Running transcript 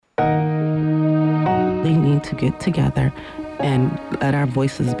They need to get together and let our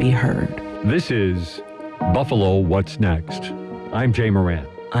voices be heard. This is Buffalo What's Next. I'm Jay Moran.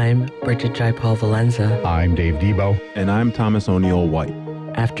 I'm Brigid Jaipaul-Valenza. I'm Dave Debo. And I'm Thomas O'Neill White.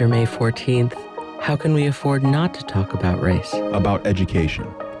 After May 14th, how can we afford not to talk about race? About education,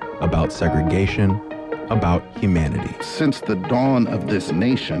 about segregation, about humanity. Since the dawn of this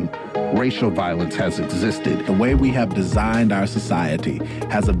nation, racial violence has existed. The way we have designed our society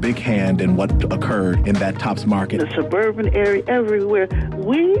has a big hand in what occurred in that Tops Market. The suburban area, everywhere.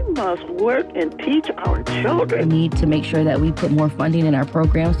 We must work and teach our children. We need to make sure that we put more funding in our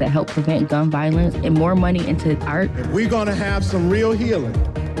programs that help prevent gun violence and more money into art. If we're going to have some real healing,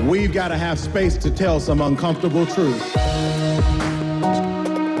 we've got to have space to tell some uncomfortable truths.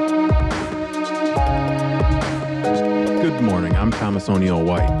 Good morning, I'm Thomas O'Neill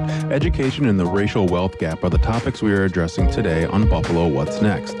White. Education and the racial wealth gap are the topics we are addressing today on Buffalo What's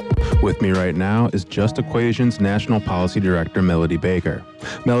Next. With me right now is Just Equation's National Policy Director, in.Melodie Baker.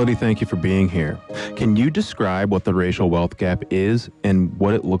 in.Melodie, thank you for being here. Can you describe what the racial wealth gap is and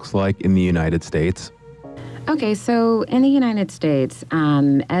what it looks like in the United States? Okay, so in the United States,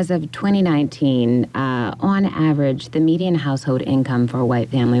 as of 2019, on average, the median household income for a white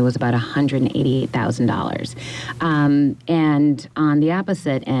family was about $188,000. And on the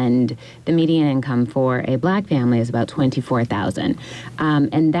opposite end, the median income for a black family is about $24,000.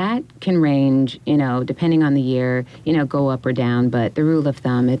 And that can range, depending on the year, go up or down. But the rule of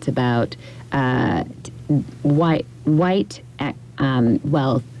thumb, it's about white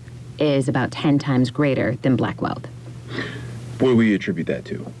wealth is about 10 times greater than black wealth. What do we attribute that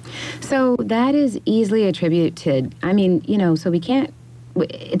to? So that is easily attributed, so we can't,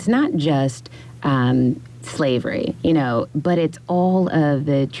 it's not just slavery, but it's all of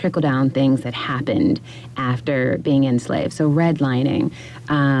the trickle-down things that happened after being enslaved. So redlining,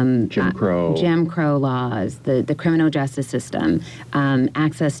 Jim Crow laws, the criminal justice system,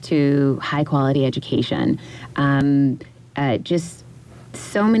 access to high-quality education, just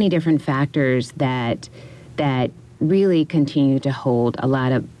so many different factors that really continue to hold a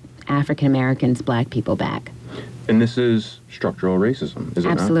lot of African Americans, black people back. And this is structural racism, is it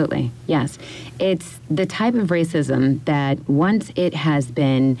not? Absolutely, yes. It's the type of racism that once it has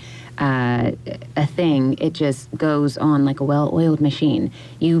been a thing, it just goes on like a well-oiled machine.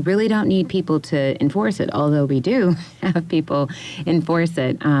 You really don't need people to enforce it, although we do have people enforce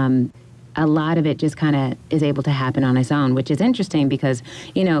it. A lot of it just kind of is able to happen on its own, which is interesting because,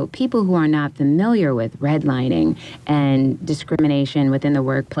 people who are not familiar with redlining and discrimination within the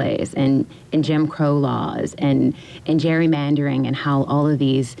workplace and Jim Crow laws and gerrymandering and how all of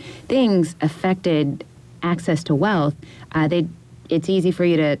these things affected access to wealth, it's easy for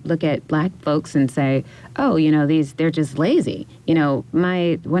you to look at black folks and say, oh, they're just lazy.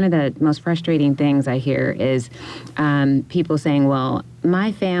 One of the most frustrating things I hear is people saying, well,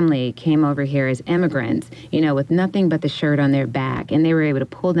 my family came over here as immigrants, with nothing but the shirt on their back, and they were able to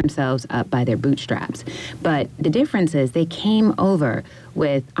pull themselves up by their bootstraps. But the difference is they came over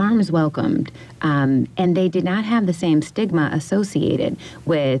with arms welcomed, and they did not have the same stigma associated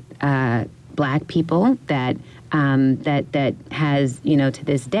with black people that has, to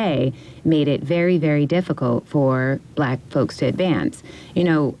this day, made it very, very difficult for black folks to advance.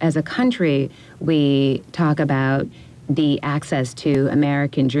 As a country, we talk about the access to the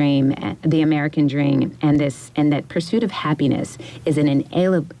American dream, and that pursuit of happiness is an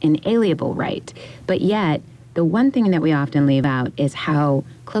inalienable right. But yet, the one thing that we often leave out is how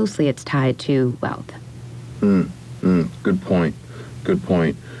closely it's tied to wealth. Good point.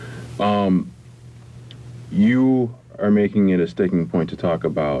 You are making it a sticking point to talk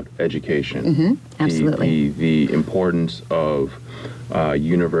about education. Mm-hmm. Absolutely. The importance of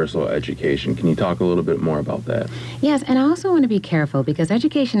universal education. Can you talk a little bit more about that? Yes, and I also want to be careful because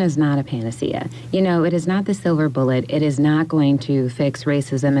education is not a panacea. It is not the silver bullet. It is not going to fix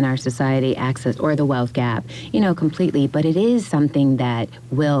racism in our society, access, or the wealth gap, completely, but it is something that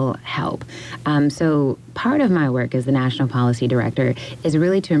will help. So part of my work as the National Policy Director is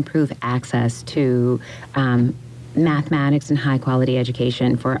really to improve access to mathematics and high-quality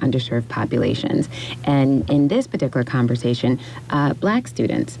education for underserved populations. And in this particular conversation, black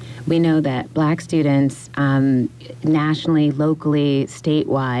students. We know that black students nationally, locally,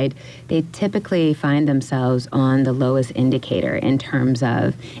 statewide, they typically find themselves on the lowest indicator in terms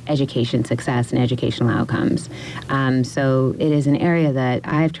of education success and educational outcomes. So it is an area that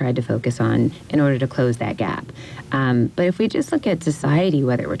I've tried to focus on in order to close that gap. But if we just look at society,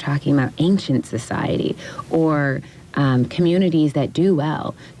 whether we're talking about ancient society or communities that do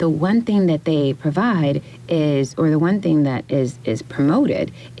well, the one thing that they provide is, or the one thing that is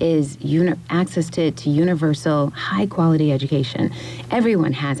promoted is access to universal, high-quality education.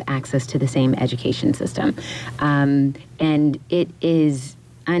 Everyone has access to the same education system. And it is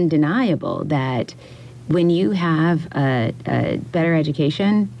undeniable that when you have a better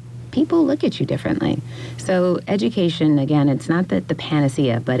education, people look at you differently. So education, again, it's not the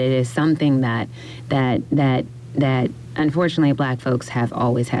panacea, but it is something that unfortunately Black folks have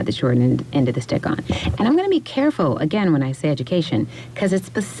always had the short end of the stick on. And I'm going to be careful, again, when I say education, because it's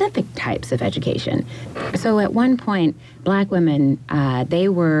specific types of education. So at one point, Black women, they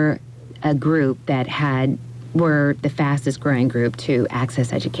were a group that were the fastest growing group to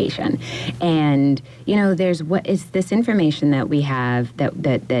access education. And, there's what is this information that we have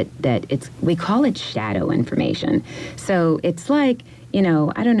that we call it shadow information. So it's like, I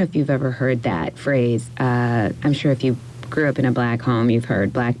don't know if you've ever heard that phrase. I'm sure if you grew up in a Black home, you've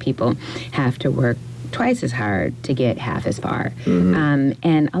heard Black people have to work twice as hard to get half as far. Mm-hmm.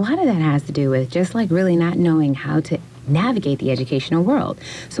 And a lot of that has to do with just like really not knowing how to navigate the educational world.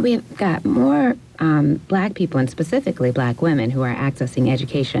 So we've got more Black people, and specifically Black women, who are accessing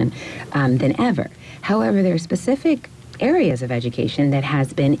education than ever. However, there are specific areas of education that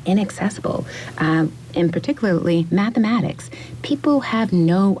has been inaccessible, and particularly mathematics. People have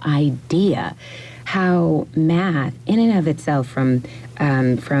no idea how math, in and of itself, from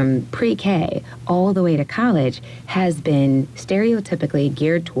pre-K all the way to college, has been stereotypically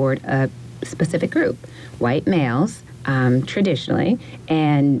geared toward a specific group: white males, traditionally,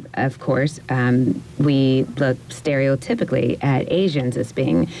 and of course, we look stereotypically at Asians as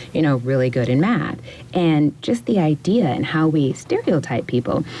being, really good in math. And just the idea and how we stereotype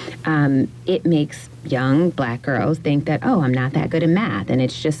people, it makes young Black girls think that, oh, I'm not that good in math, and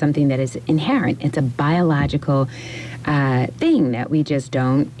it's just something that is inherent. It's a biological thing that we just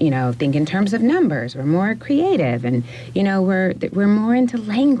don't, think in terms of numbers. We're more creative, and we're more into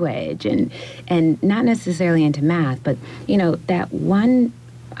language and not necessarily into math. But that one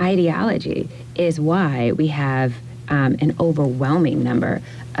ideology is why we have an overwhelming number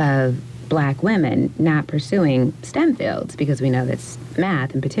of Black women not pursuing STEM fields, because we know that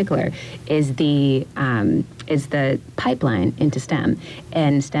math, in particular, is the pipeline into STEM,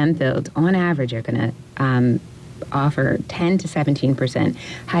 and STEM fields, on average, are going to offer 10 to 17%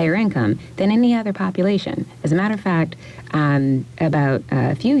 higher income than any other population. As a matter of fact, about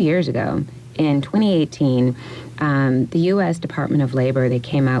a few years ago, in 2018, the U.S. Department of Labor, they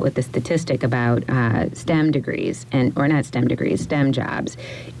came out with a statistic about STEM degrees, STEM jobs.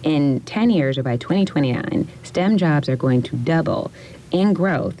 In 10 years, or by 2029, STEM jobs are going to double in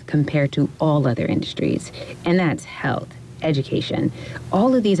growth compared to all other industries, and that's health, education,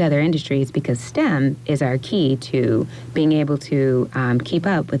 all of these other industries, because STEM is our key to being able to keep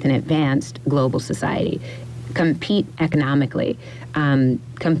up with an advanced global society, compete economically,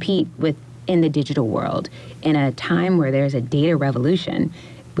 compete in the digital world. In a time where there's a data revolution,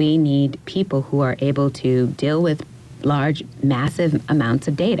 we need people who are able to deal with large, massive amounts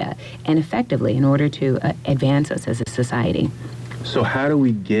of data and effectively in order to advance us as a society. So how do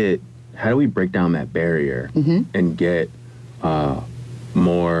we break down that barrier and get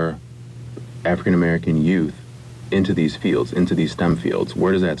more African-American youth into these fields, into these STEM fields?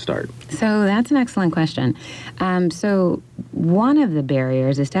 Where does that start? So that's an excellent question. So one of the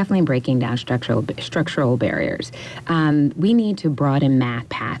barriers is definitely breaking down structural barriers. We need to broaden math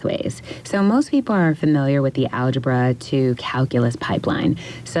pathways. So most people are familiar with the algebra to calculus pipeline.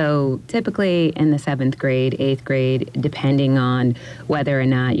 So typically in the 7th grade, 8th grade, depending on whether or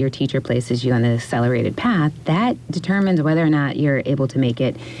not your teacher places you on the accelerated path, that determines whether or not you're able to make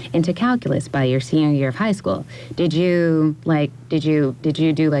it into calculus by your senior year of high school. Did you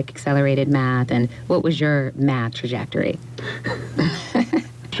do like accelerated math, and what was your math trajectory?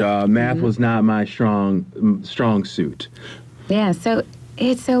 Math was not my strong suit. Yeah, so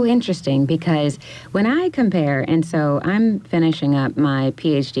it's so interesting because when I compare, and so I'm finishing up my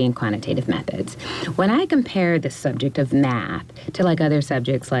PhD in quantitative methods, when I compare the subject of math to like other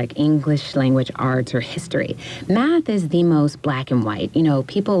subjects like English, language, arts, or history, math is the most black and white.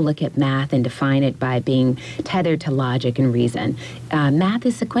 People look at math and define it by being tethered to logic and reason. Math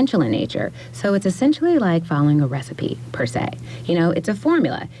is sequential in nature, so it's essentially like following a recipe, per se. It's a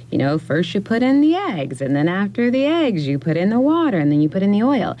formula. First you put in the eggs, and then after the eggs, you put in the water, and then you put in the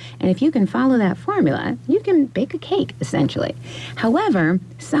oil. And if you can follow that formula, you can bake a cake, essentially. However,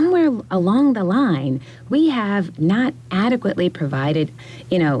 somewhere along the line, we have not adequately provided,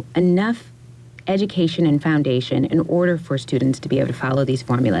 enough education and foundation in order for students to be able to follow these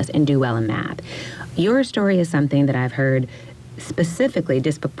formulas and do well in math. Your story is something that I've heard specifically,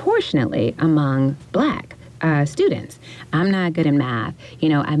 disproportionately among Black students. I'm not good in math.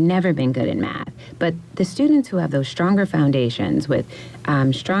 I've never been good in math. But the students who have those stronger foundations with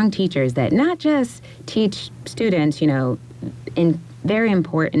strong teachers that not just teach students, in very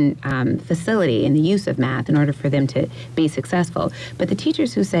important facility in the use of math in order for them to be successful, but the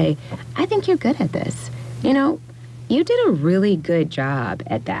teachers who say, I think you're good at this. You did a really good job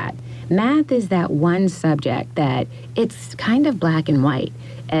at that. Math is that one subject that it's kind of black and white,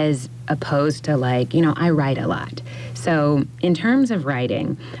 as opposed to I write a lot. So in terms of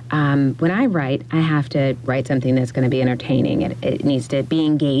writing, when I write, I have to write something that's going to be entertaining. It needs to be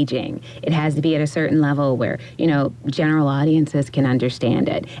engaging. It has to be at a certain level where, general audiences can understand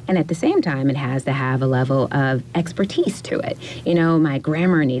it. And at the same time, it has to have a level of expertise to it. My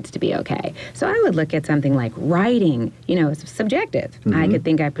grammar needs to be okay. So I would look at something like writing, it's subjective. Mm-hmm. I could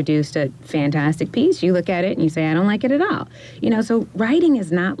think I produced a fantastic piece. You look at it and you say, I don't like it at all. So writing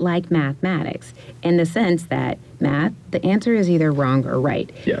is not like mathematics in the sense that math, the answer is either wrong or right.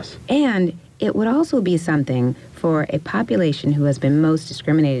 Yes. And it would also be something for a population who has been most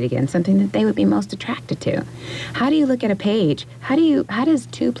discriminated against, something that they would be most attracted to. How do you look at a page? How does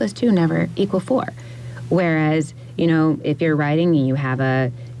 2 + 2 never equal 4? Whereas, if you're writing and you have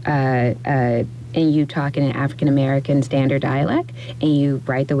and you talk in an African American standard dialect and you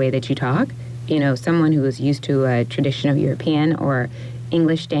write the way that you talk, someone who is used to a tradition of European or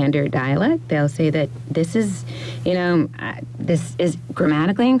English standard dialect, they'll say that this is, this is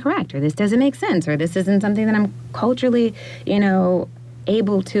grammatically incorrect, or this doesn't make sense, or this isn't something that I'm culturally,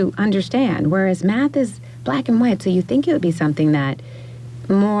 able to understand. Whereas math is black and white, so you think it would be something that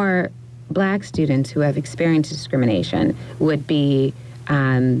more Black students who have experienced discrimination would be,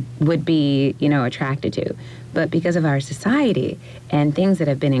 attracted to. But because of our society and things that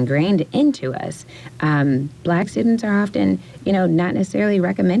have been ingrained into us, Black students are often, not necessarily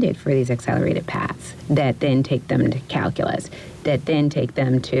recommended for these accelerated paths that then take them to calculus, that then take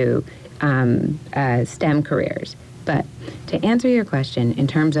them to STEM careers. But to answer your question in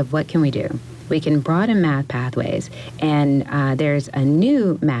terms of what can we do, we can broaden math pathways, and there's a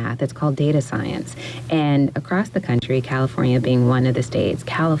new math that's called data science. And across the country, California being one of the states,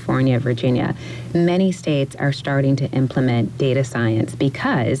 California, Virginia, many states are starting to implement data science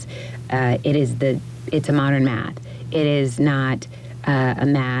because it's a modern math. It is not a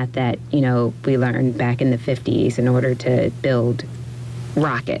math that, we learned back in the 50s in order to build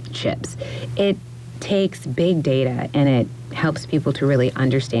rocket ships. It takes big data and it helps people to really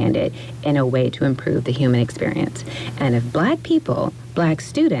understand it in a way to improve the human experience. And if Black people, Black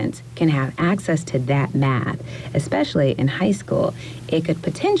students, can have access to that math, especially in high school, it could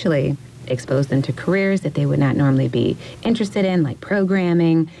potentially expose them to careers that they would not normally be interested in, like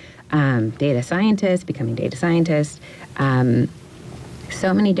programming, data scientists, becoming data scientists,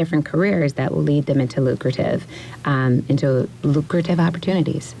 so many different careers that will lead them into lucrative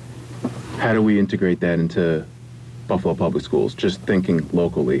opportunities. How do we integrate that into Buffalo Public Schools? Just thinking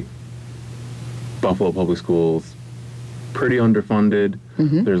locally. Buffalo Public Schools, pretty underfunded.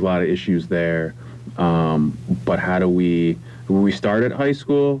 Mm-hmm. There's a lot of issues there. But how do we start at high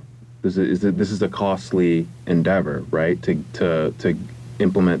school? This is a costly endeavor, right? To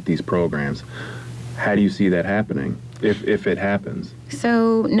implement these programs. How do you see that happening, if it happens?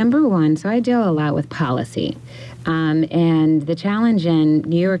 So, number one, I deal a lot with policy. And the challenge in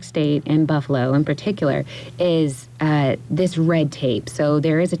New York State and Buffalo in particular is this red tape. So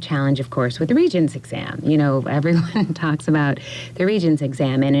there is a challenge, of course, with the Regents exam. Everyone talks about the Regents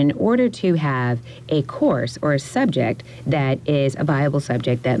exam. And in order to have a course or a subject that is a viable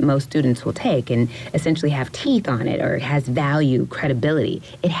subject that most students will take and essentially have teeth on it or has value, credibility,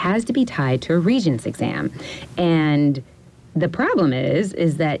 it has to be tied to a Regents exam. And the problem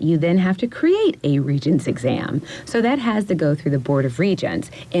is that you then have to create a Regents exam. So that has to go through the Board of Regents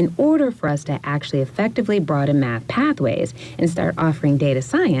in order for us to actually effectively broaden math pathways and start offering data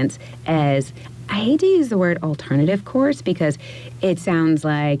science as, I hate to use the word alternative course because it sounds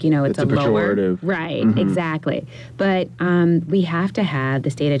like, it's a lower. Pejorative. Right, mm-hmm. Exactly. But we have to have the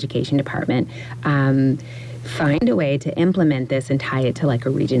state education department find a way to implement this and tie it to like a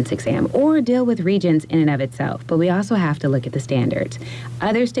Regents exam or deal with Regents in and of itself. But we also have to look at the standards.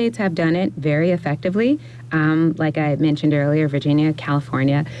 Other states have done it very effectively. Like I mentioned earlier, Virginia,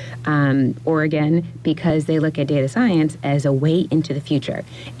 California, Oregon, because they look at data science as a way into the future.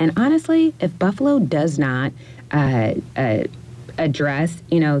 And honestly, if Buffalo does not address,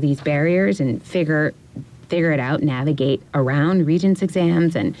 these barriers and figure figure it out, navigate around Regents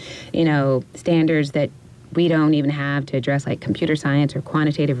exams and, standards that we don't even have to address like computer science or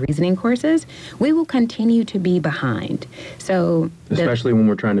quantitative reasoning courses, we will continue to be behind. So especially when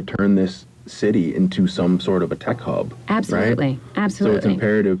we're trying to turn this city into some sort of a tech hub. Absolutely. Right? Absolutely. So it's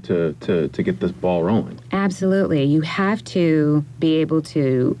imperative to get this ball rolling. Absolutely. You have to be able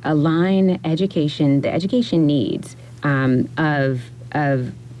to align the education needs of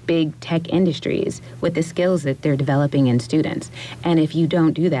big tech industries with the skills that they're developing in students. And if you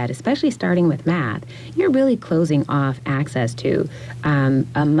don't do that, especially starting with math, you're really closing off access to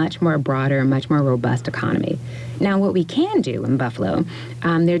a much more broader, much more robust economy. Now, what we can do in Buffalo,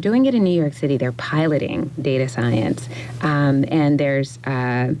 they're doing it in New York City. They're piloting data science, and there's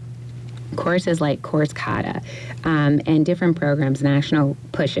courses like Course Kata and different programs, national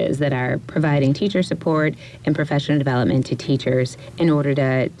pushes that are providing teacher support and professional development to teachers in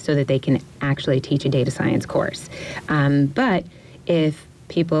order so that they can actually teach a data science course. But if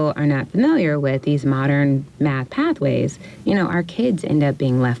people are not familiar with these modern math pathways, our kids end up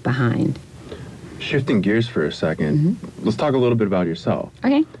being left behind. Shifting gears for a second, let's talk a little bit about yourself.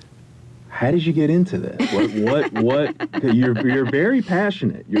 Okay. How did you get into this? What? You're very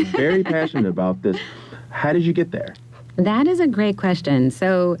passionate. You're very passionate about this. How did you get there? That is a great question.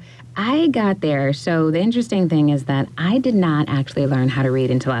 So I got there. So the interesting thing is that I did not actually learn how to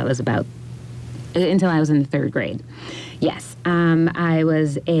read until I was in the third grade. Yes, I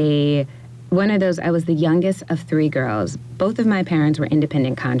was I was the youngest of three girls. Both of my parents were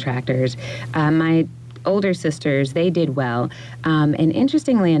independent contractors. My older sisters, they did well. And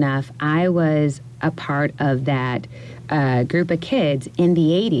interestingly enough, I was a part of that group of kids in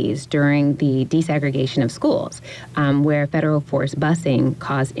the 80s during the desegregation of schools, where federal force busing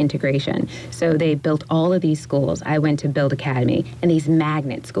caused integration. So they built all of these schools. I went to Build Academy, and these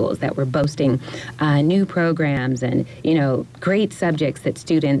magnet schools that were boasting new programs and, great subjects that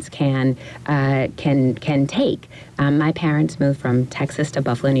students can take. My parents moved from Texas to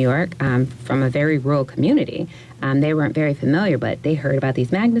Buffalo, New York, from a very rural community. They weren't very familiar, but they heard about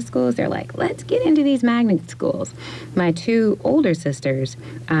these magnet schools. They're like, let's get into these magnet schools. My two older sisters,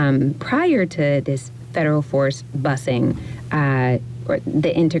 prior to this federal force busing, or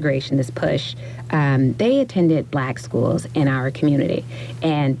the integration, this push, they attended black schools in our community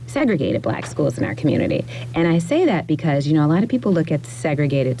and segregated black schools in our community. And I say that because, a lot of people look at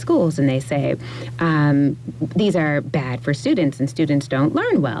segregated schools and they say, these are bad for students and students don't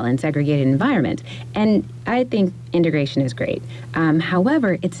learn well in segregated environments. And I think integration is great.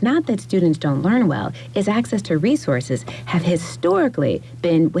 However, it's not that students don't learn well. It's access to resources have historically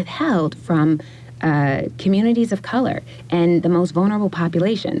been withheld from communities of color and the most vulnerable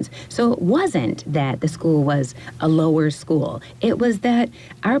populations. So it wasn't that the school was a lower school. It was that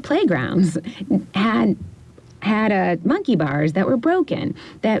our playgrounds had monkey bars that were broken,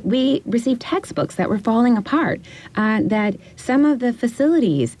 that we received textbooks that were falling apart, that some of the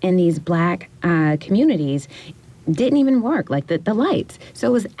facilities in these black communities didn't even work, like the lights. So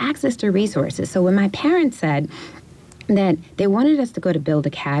it was access to resources. So when my parents said that they wanted us to go to Build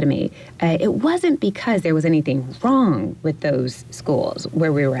Academy, it wasn't because there was anything wrong with those schools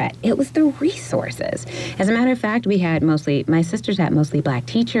where we were at. It was the resources. As a matter of fact, my sisters had mostly black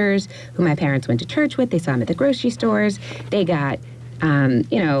teachers who my parents went to church with. They saw them at the grocery stores. They got,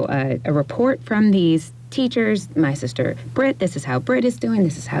 a report from these teachers. My sister Britt, this is how Britt is doing,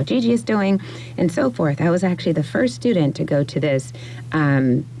 this is how Gigi is doing, and so forth. I was actually the first student to go to this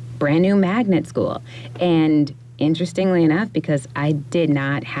brand new magnet school. And interestingly enough, because I did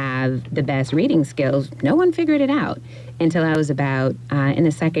not have the best reading skills, no one figured it out until I was about in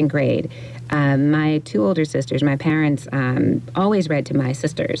the second grade. My two older sisters, my parents always read to my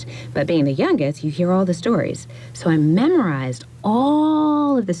sisters, but being the youngest, you hear all the stories. So I memorized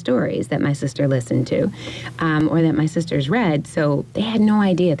all of the stories that my sister listened to or that my sisters read, so they had no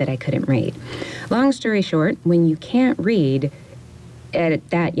idea that I couldn't read. Long story short, when you can't read at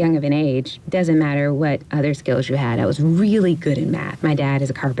that young of an age, doesn't matter what other skills you had. I was really good in math. My dad is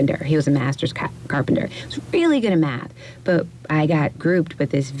a carpenter. He was a master's carpenter. I was really good in math. But I got grouped with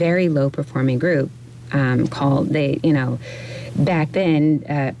this very low-performing group back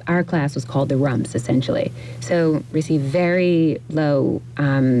then, our class was called the Rumps, essentially. So received very low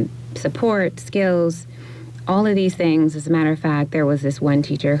support, skills, all of these things. As a matter of fact, there was this one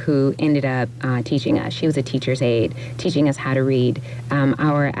teacher who ended up teaching us. She was a teacher's aide, teaching us how to read.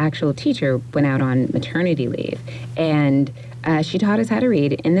 Our actual teacher went out on maternity leave, and she taught us how to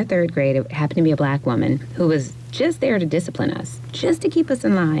read in the third grade. It happened to be a black woman who was just there to discipline us, just to keep us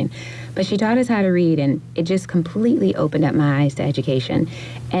in line. But she taught us how to read, and it just completely opened up my eyes to education.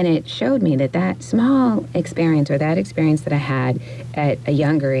 And it showed me that small experience, or that experience that I had at a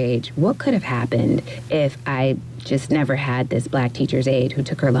younger age, what could have happened if I just never had this black teacher's aide who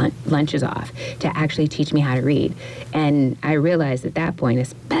took her lunches off to actually teach me how to read. And I realized at that point,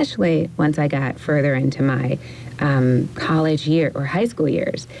 especially once I got further into my college year or high school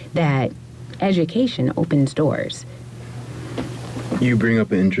years, that education opens doors. You bring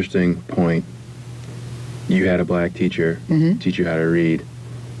up an interesting point. You had a black teacher teach you how to read.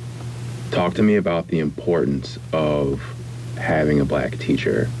 Talk to me about the importance of having a black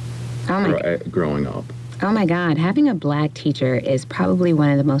teacher growing up. Oh my God, having a black teacher is probably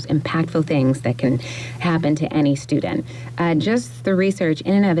one of the most impactful things that can happen to any student. Just the research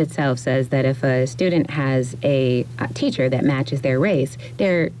in and of itself says that if a student has a teacher that matches their race,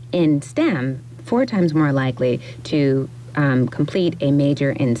 they're in STEM 4 times more likely to complete a major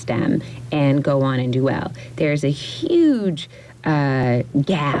in STEM and go on and do well. There's a huge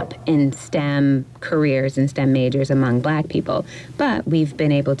gap in STEM careers and STEM majors among black people, but we've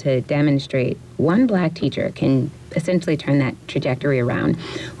been able to demonstrate one black teacher can essentially turn that trajectory around.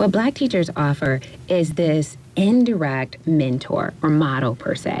 What black teachers offer is this indirect mentor or model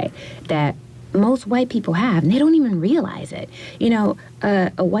per se that most white people have, and they don't even realize it. You know,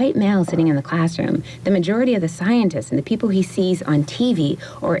 a white male sitting in the classroom, the majority of the scientists and the people he sees on TV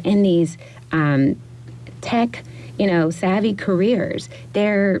or in these tech, savvy careers,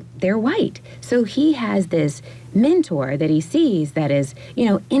 they're white. So he has this mentor that he sees that is,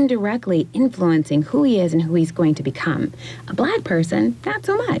 indirectly influencing who he is and who he's going to become. A black person, not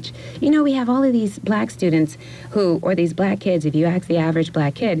so much. We have all of these black students or these black kids, if you ask the average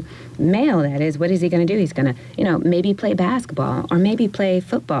black kid, male that is, what is he going to do? He's going to, maybe play basketball or maybe play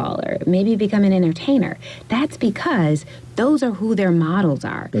football or maybe become an entertainer. That's because those are who their models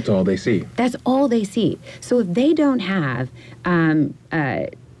are. That's all they see. That's all they see. So if they don't have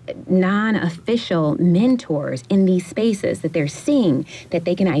non-official mentors in these spaces that they're seeing that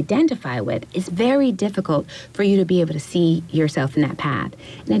they can identify with, it's very difficult for you to be able to see yourself in that path.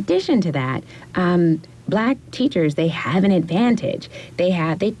 In addition to that, black teachers, they have an advantage. They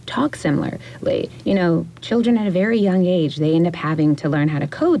talk similarly. Children at a very young age, they end up having to learn how to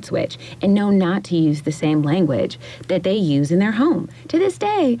code switch and know not to use the same language that they use in their home. To this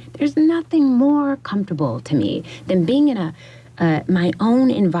day, there's nothing more comfortable to me than being in my own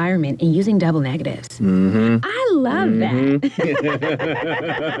environment and using double negatives. Mm-hmm. I love that.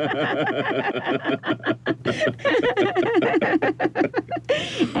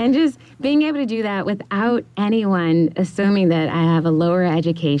 And just being able to do that without anyone assuming that I have a lower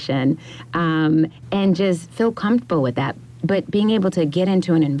education, and just feel comfortable with that. But being able to get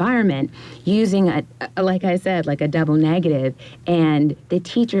into an environment using, like I said, like a double negative, and the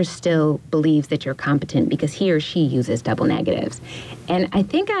teacher still believes that you're competent because he or she uses double negatives. And I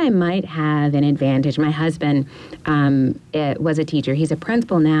think I might have an advantage. My husband was a teacher. He's a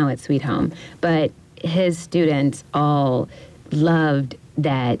principal now at Sweet Home. But his students all loved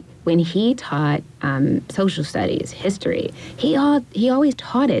that when he taught social studies, history, he always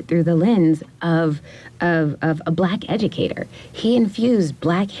taught it through the lens of a black educator. He infused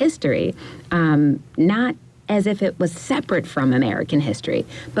black history, not as if it was separate from American history,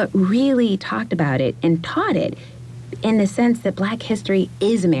 but really talked about it and taught it in the sense that black history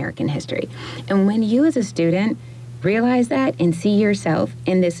is American history. And when you as a student realize that and see yourself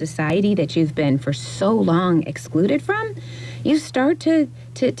in this society that you've been for so long excluded from, you start to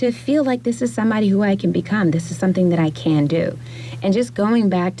feel like this is somebody who I can become. This is something that I can do. And just going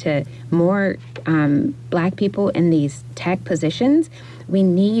back to more black people in these tech positions, we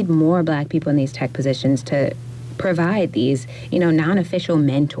need more black people in these tech positions to provide these, non-official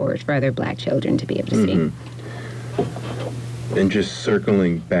mentors for other black children to be able to see. And just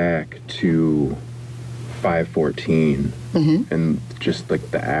circling back to 514 and just like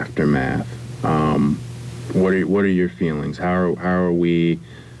the aftermath, what are your feelings? How are we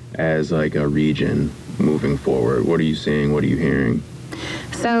as like a region moving forward? What are you seeing? What are you hearing?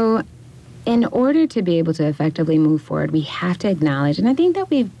 So in order to be able to effectively move forward, we have to acknowledge, and I think that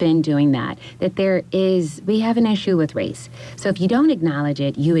we've been doing that we have an issue with race. So if you don't acknowledge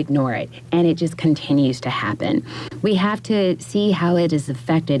it, you ignore it, and it just continues to happen. We have to see how it has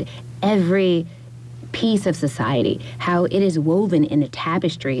affected every piece of society, how it is woven in the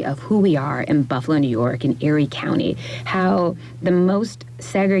tapestry of who we are in Buffalo, New York, and Erie County, how the most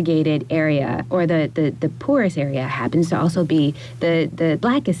segregated area or the poorest area happens to also be the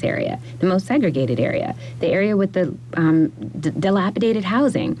blackest area, the most segregated area, the area with the dilapidated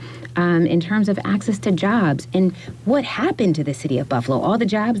housing, in terms of access to jobs. And what happened to the city of Buffalo, all the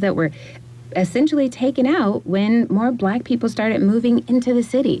jobs that were essentially taken out when more black people started moving into the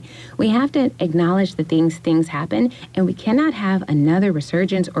city. We have to acknowledge that things happen, and we cannot have another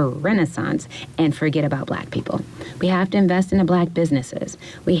resurgence or renaissance and forget about black people. We have to invest in the black businesses.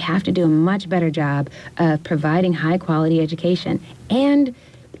 We have to do a much better job of providing high-quality education and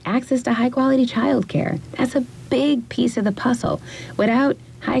access to high-quality childcare. That's a big piece of the puzzle. Without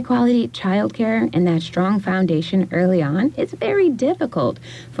high-quality childcare and that strong foundation early on, it's very difficult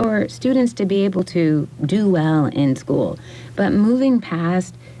for students to be able to do well in school. But moving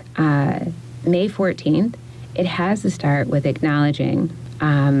past May 14th, it has to start with acknowledging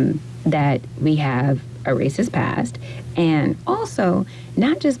that we have a racist past, and also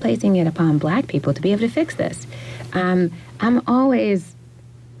not just placing it upon black people to be able to fix this. I'm always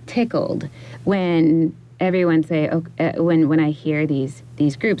tickled when everyone say, when I hear these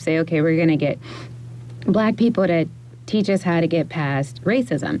groups say, okay, we're going to get black people to teach us how to get past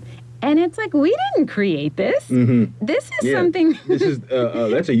racism. And it's like, we didn't create this. Mm-hmm. This is something. This is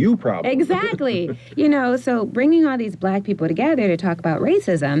that's a you problem. Exactly. So bringing all these black people together to talk about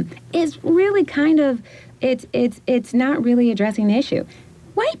racism is really kind of, it's not really addressing the issue.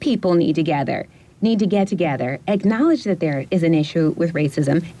 White people need to get together, acknowledge that there is an issue with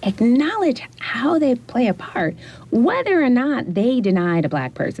racism, acknowledge how they play a part, whether or not they denied a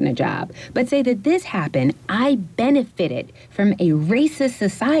black person a job, but say that this happened, I benefited from a racist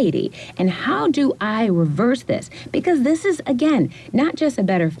society, and how do I reverse this? Because this is, again, not just a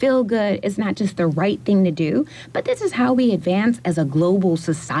better feel-good, it's not just the right thing to do, but this is how we advance as a global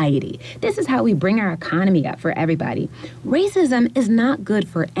society. This is how we bring our economy up for everybody. Racism is not good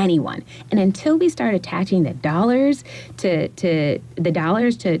for anyone, and until we start attaching the dollars to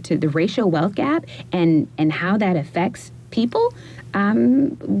the racial wealth gap and how that affects people,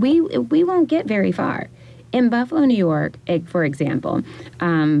 we won't get very far. In Buffalo, New York, for example,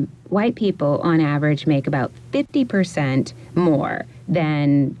 white people on average make about 50% more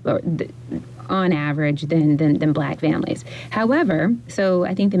on average than black families. However, so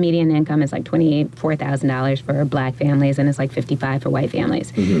I think the median income is like $24,000 for black families, and it's like $55,000 for white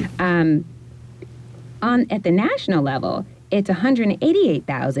families. Mm-hmm. At the national level, it's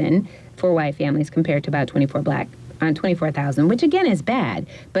 $188,000 for white families compared to about $24,000, which again is bad.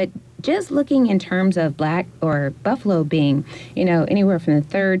 But just looking in terms of black or Buffalo being, anywhere from the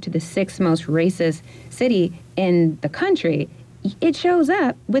third to the sixth most racist city in the country, it shows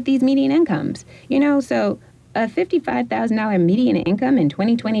up with these median incomes. So a $55,000 median income in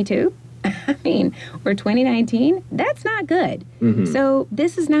 2022, or 2019, that's not good. Mm-hmm. So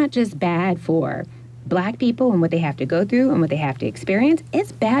this is not just bad for black people and what they have to go through and what they have to experience.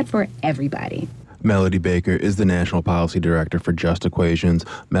 It's bad for everybody. Melodie Baker is the National Policy Director for Just Equations.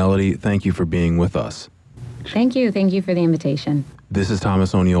 Melodie, thank you for being with us. Thank you. Thank you for the invitation. This is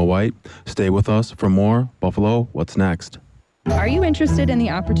Thomas O'Neill White. Stay with us for more Buffalo What's Next. Are you interested in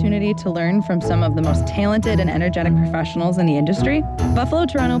the opportunity to learn from some of the most talented and energetic professionals in the industry? Buffalo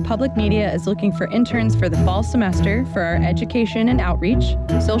Toronto Public Media is looking for interns for the fall semester for our education and outreach,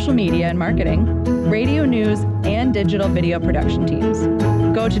 social media and marketing, radio news, and digital video production teams.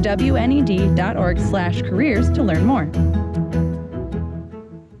 Go to wned.org/careers to learn more.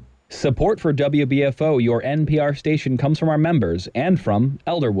 Support for WBFO, your NPR station, comes from our members and from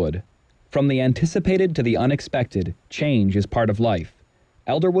Elderwood. From the anticipated to the unexpected, change is part of life.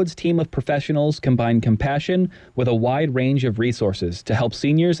 Elderwood's team of professionals combine compassion with a wide range of resources to help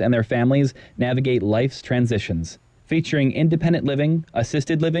seniors and their families navigate life's transitions. Featuring independent living,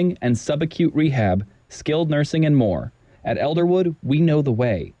 assisted living, and subacute rehab, skilled nursing, and more. At Elderwood, we know the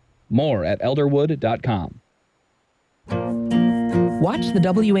way. More at elderwood.com. Watch the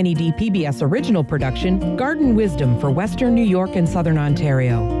WNED PBS original production, Garden Wisdom for Western New York and Southern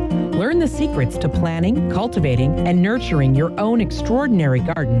Ontario. Learn the secrets to planning, cultivating, and nurturing your own extraordinary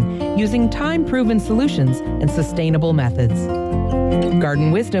garden using time-proven solutions and sustainable methods.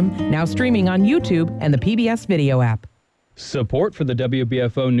 Garden Wisdom, now streaming on YouTube and the PBS video app. Support for the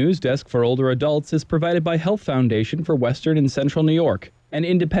WBFO News Desk for Older Adults is provided by Health Foundation for Western and Central New York, an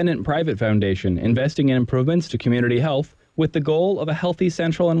independent private foundation investing in improvements to community health with the goal of a healthy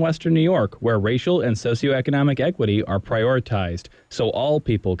Central and Western New York where racial and socioeconomic equity are prioritized so all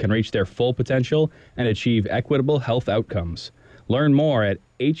people can reach their full potential and achieve equitable health outcomes. Learn more at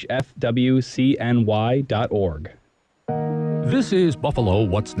hfwcny.org. This is Buffalo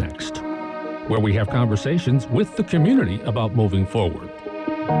What's Next, where we have conversations with the community about moving forward.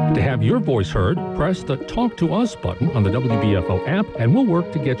 To have your voice heard, press the Talk to Us button on the WBFO app, and we'll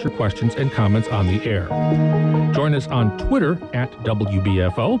work to get your questions and comments on the air. Join us on Twitter at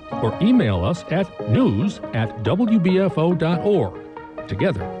WBFO or email us at news@wbfo.org.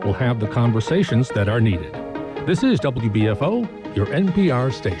 Together, we'll have the conversations that are needed. This is WBFO, your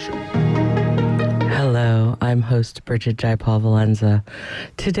NPR station. Hello, I'm host Brigid Jaipaul-Valenza.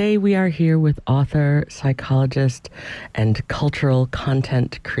 Today we are here with author, psychologist, and cultural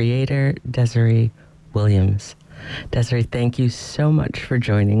content creator Desiree Williams. Desiree, thank you so much for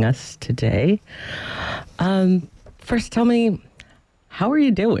joining us today. First, tell me, how are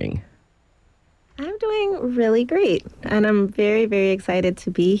you doing? I'm doing really great, and I'm very, very excited to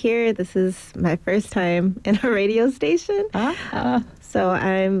be here. This is my first time in a radio station. So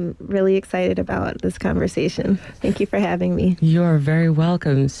I'm really excited about this conversation. Thank you for having me. You're very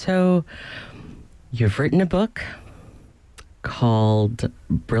welcome. So you've written a book called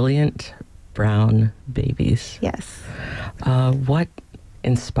Brilliant Brown Babies. Yes. What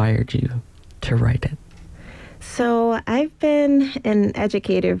inspired you to write it? So I've been an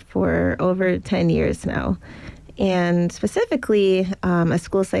educator for over 10 years now, and specifically a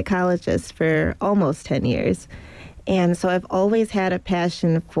school psychologist for almost 10 years. And so I've always had a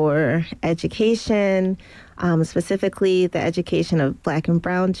passion for education, specifically the education of Black and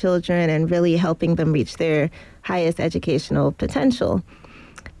brown children, and really helping them reach their highest educational potential.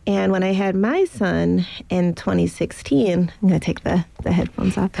 And when I had my son in 2016, I'm going to take the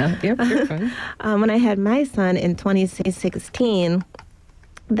headphones off. Yep, you're fine. When I had my son in 2016,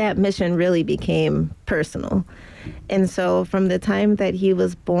 that mission really became personal. And so from the time that he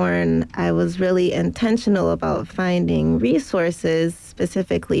was born, I was really intentional about finding resources,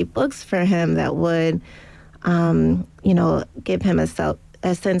 specifically books for him that would, give him a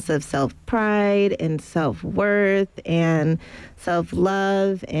sense of self-pride and self-worth and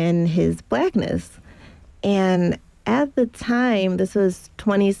self-love and his Blackness. And at the time, this was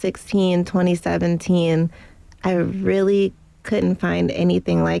 2016, 2017, I really couldn't find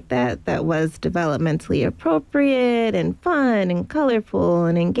anything like that was developmentally appropriate and fun and colorful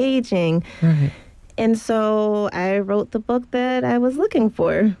and engaging. Right. And so I wrote the book that I was looking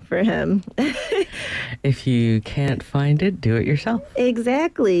for him. If you can't find it, do it yourself.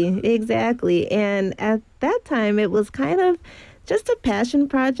 Exactly. And at that time, it was kind of just a passion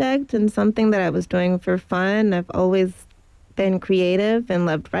project and something that I was doing for fun. I've always been creative and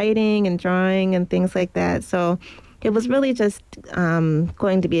loved writing and drawing and things like that. So it was really just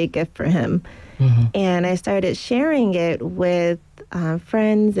going to be a gift for him. Mm-hmm. And I started sharing it with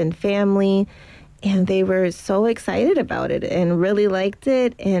friends and family, and they were so excited about it and really liked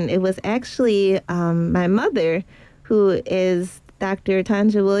it. And it was actually my mother, who is Dr.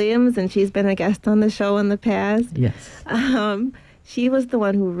 Tanja Williams, and she's been a guest on the show in the past. Yes. She was the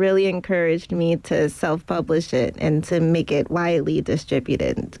one who really encouraged me to self-publish it and to make it widely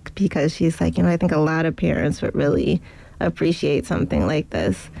distributed, because she's like, I think a lot of parents would really appreciate something like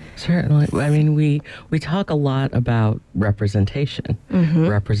this. Certainly. I mean, we talk a lot about representation, mm-hmm.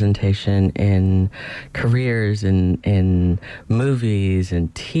 representation in careers, in movies, in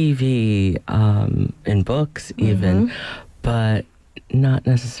TV, in books even, mm-hmm. but not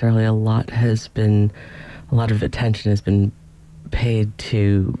necessarily a lot of attention has been paid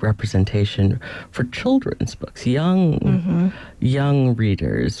to representation for children's books, young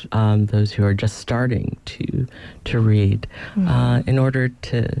readers, those who are just starting to read, in order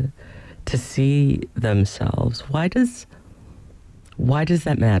to see themselves. Why does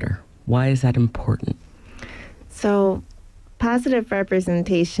that matter? Why is that important? So, positive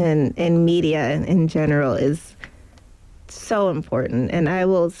representation in media in general is so important, and I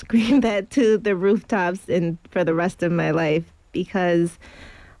will scream that to the rooftops and for the rest of my life, because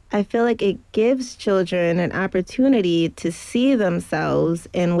I feel like it gives children an opportunity to see themselves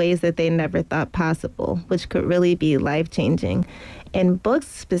in ways that they never thought possible, which could really be life-changing. And books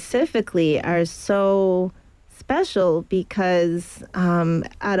specifically are so special because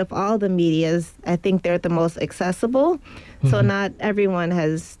out of all the medias, I think they're the most accessible. Mm-hmm. So not everyone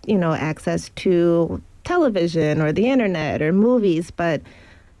has, access to television or the internet or movies, but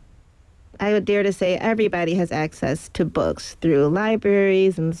I would dare to say everybody has access to books through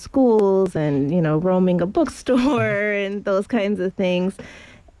libraries and schools and, roaming a bookstore and those kinds of things.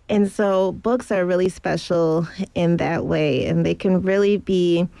 And so books are really special in that way, and they can really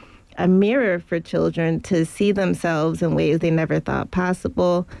be a mirror for children to see themselves in ways they never thought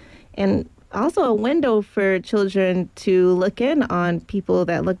possible. And also a window for children to look in on people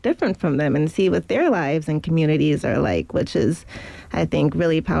that look different from them and see what their lives and communities are like, which is, I think,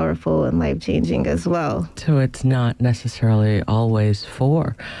 really powerful and life-changing as well. So it's not necessarily always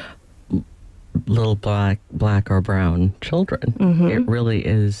for little black or brown children. It really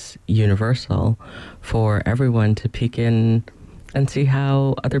is universal for everyone to peek in and see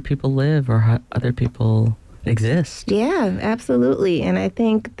how other people live or how other people exist. Yeah, absolutely. And I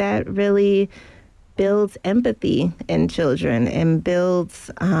think that really builds empathy in children and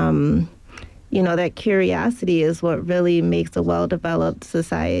builds, that curiosity is what really makes a well-developed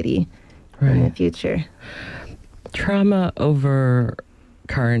society in the future. Trauma over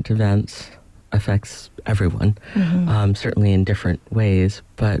current events affects everyone, certainly in different ways,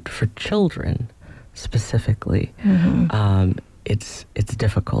 but for children specifically, it's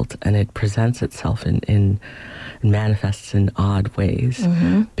difficult, and it presents itself in manifests in odd ways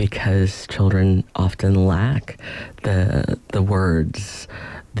because children often lack the words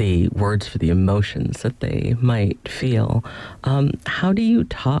for the emotions that they might feel. How do you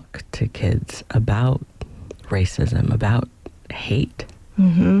talk to kids about racism, about hate?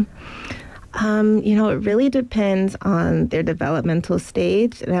 It really depends on their developmental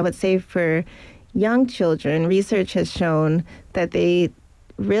stage. And I would say for young children, research has shown that they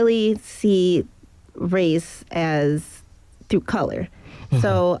really see race as through color.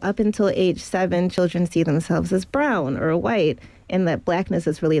 So up until age 7, children see themselves as brown or white, and that blackness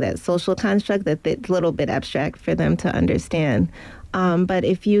is really that social construct that's a little bit abstract for them to understand. But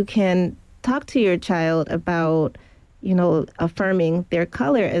if you can talk to your child about affirming their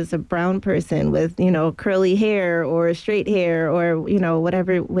color as a brown person with, curly hair or straight hair or,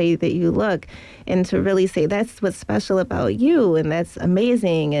 whatever way that you look, and to really say that's what's special about you and that's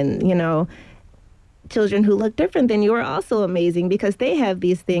amazing. And, children who look different than you are also amazing because they have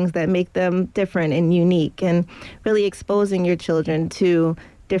these things that make them different and unique, and really exposing your children to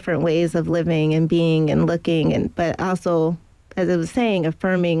different ways of living and being and looking, but also, as I was saying,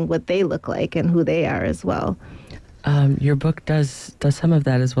 affirming what they look like and who they are as well. Your book does some of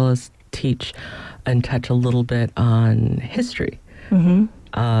that, as well as teach and touch a little bit on history.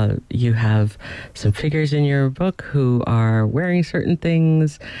 You have some figures in your book who are wearing certain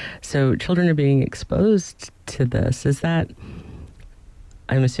things, so children are being exposed to this. Is that,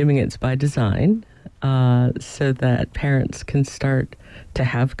 I'm assuming it's by design, so that parents can start to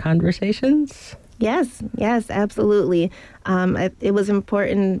have conversations? Yes, absolutely. It was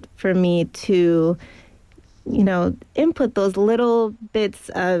important for me to input those little bits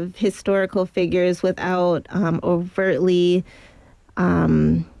of historical figures without overtly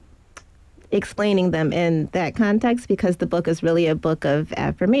explaining them in that context, because the book is really a book of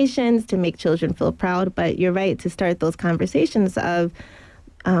affirmations to make children feel proud. But you're right, to start those conversations of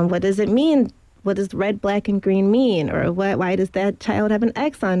what does it mean? What does red, black, and green mean? Or why does that child have an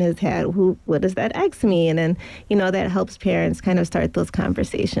X on his head? What does that X mean? And, that helps parents kind of start those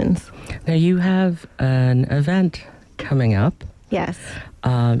conversations. Now, you have an event coming up. Yes.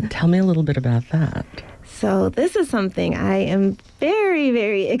 Tell me a little bit about that. So this is something I am very,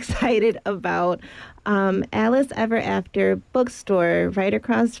 very excited about. Alice Ever After bookstore right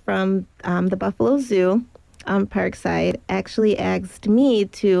across from the Buffalo Zoo on Parkside actually asked me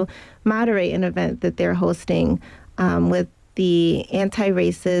to moderate an event that they're hosting with the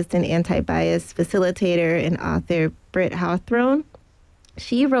anti-racist and anti-bias facilitator and author Britt Hawthorne.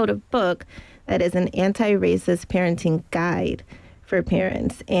 She wrote a book that is an anti-racist parenting guide for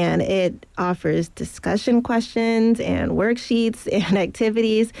parents, and it offers discussion questions and worksheets and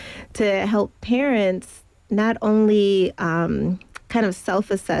activities to help parents not only kind of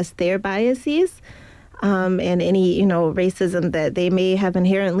self-assess their biases and any, racism that they may have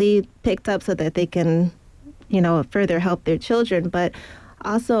inherently picked up, so that they can, further help their children. But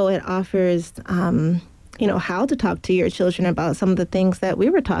also it offers, how to talk to your children about some of the things that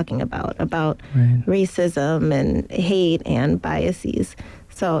we were talking about racism and hate and biases.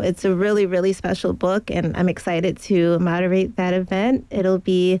 So it's a really, really special book, and I'm excited to moderate that event. It'll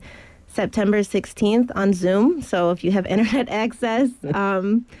be September 16th on Zoom. So if you have internet access,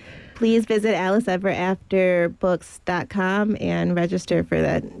 please visit AliceEverAfterBooks.com and register for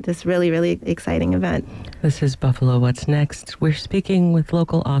this really, really exciting event. This is Buffalo What's Next. We're speaking with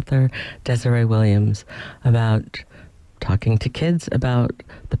local author Desiree Williams about talking to kids about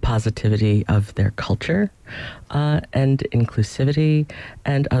the positivity of their culture and inclusivity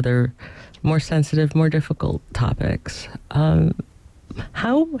and other more sensitive, more difficult topics.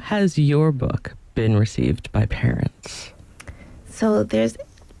 How has your book been received by parents? So there's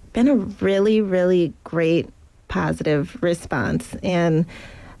been a really, really great positive response. And,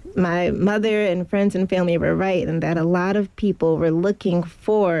 my mother and friends and family were right, and that a lot of people were looking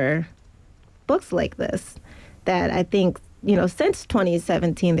for books like this. That I think, since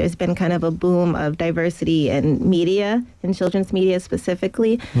 2017, there's been kind of a boom of diversity in media, in children's media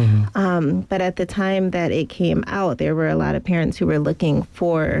specifically. But at the time that it came out, there were a lot of parents who were looking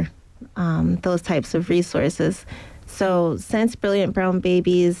for those types of resources. So since Brilliant Brown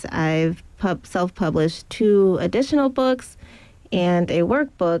Babies, I've self-published 2 additional books and a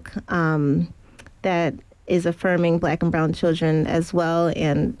workbook that is affirming Black and brown children as well.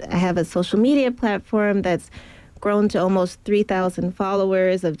 And I have a social media platform that's grown to almost 3,000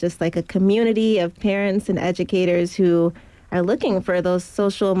 followers of just like a community of parents and educators who are looking for those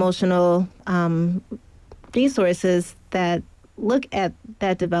social emotional resources that look at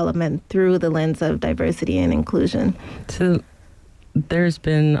that development through the lens of diversity and inclusion. So there's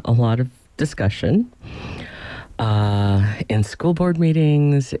been a lot of discussion in school board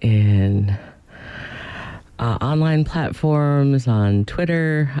meetings, in online platforms, on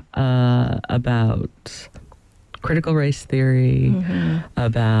Twitter, about critical race theory,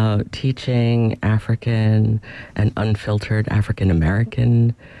 about teaching African and unfiltered African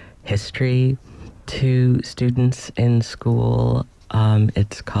American history to students in school.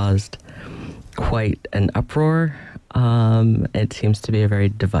 It's caused quite an uproar. It seems to be a very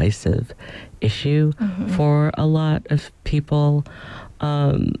divisive issue for a lot of people.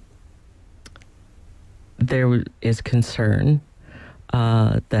 There is concern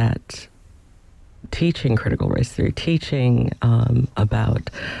that teaching critical race theory, teaching about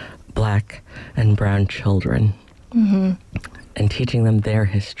Black and brown children, and teaching them their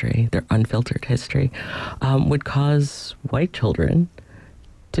history, their unfiltered history, would cause white children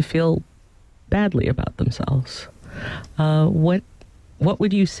to feel badly about themselves. What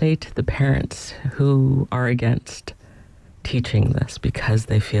would you say to the parents who are against teaching this because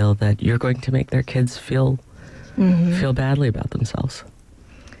they feel that you're going to make their kids feel badly about themselves?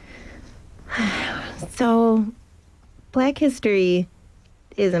 So, Black history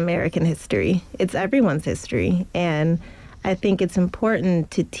is American history. It's everyone's history. And I think it's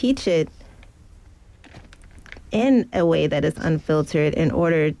important to teach it in a way that is unfiltered in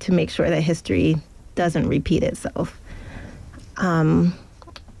order to make sure that history doesn't repeat itself.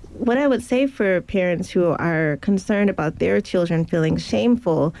 What I would say for parents who are concerned about their children feeling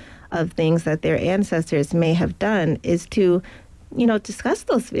shameful of things that their ancestors may have done is to, discuss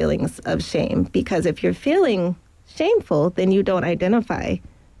those feelings of shame. Because if you're feeling shameful, then you don't identify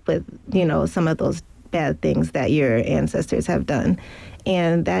with, some of those bad things that your ancestors have done.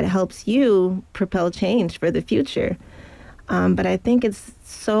 And that helps you propel change for the future. But I think it's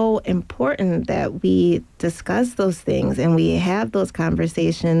so important that we discuss those things and we have those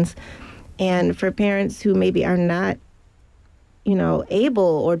conversations. And for parents who maybe are not, able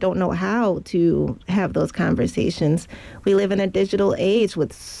or don't know how to have those conversations, we live in a digital age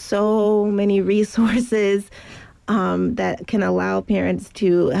with so many resources that can allow parents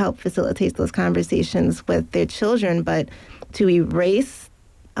to help facilitate those conversations with their children. But to erase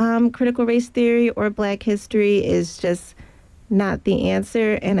critical race theory or Black history is just not the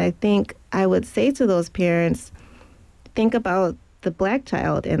answer. And I think I would say to those parents, think about the Black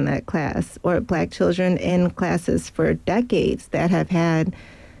child in that class or Black children in classes for decades that have had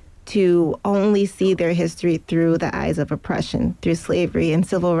to only see their history through the eyes of oppression, through slavery and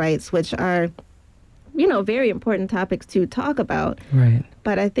civil rights, which are, very important topics to talk about. Right.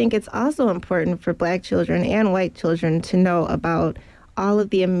 But I think it's also important for Black children and white children to know about all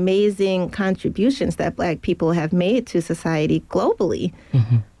of the amazing contributions that Black people have made to society globally.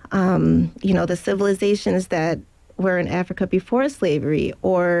 The civilizations that were in Africa before slavery,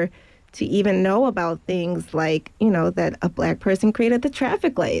 or to even know about things like, that a Black person created the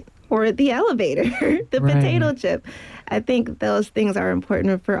traffic light or the elevator, the potato chip. I think those things are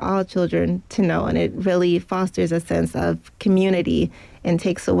important for all children to know, and it really fosters a sense of community and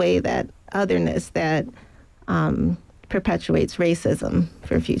takes away that otherness that perpetuates racism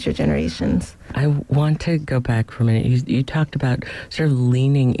for future generations. I want to go back for a minute. You talked about sort of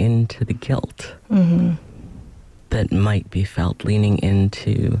leaning into the guilt that might be felt, leaning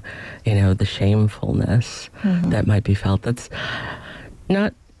into, the shamefulness that might be felt. That's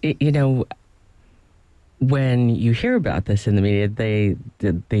not, when you hear about this in the media, they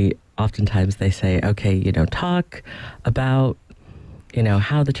oftentimes they say, okay, talk about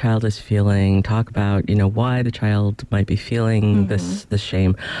how the child is feeling, talk about, why the child might be feeling this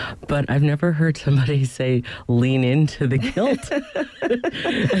shame. But I've never heard somebody say, lean into the guilt.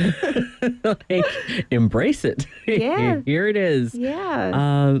 Like, embrace it. Yeah. Here it is.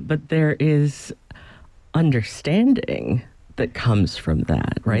 Yeah. But there is understanding that comes from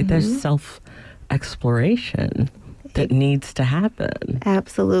that, right? There's self-exploration that needs to happen.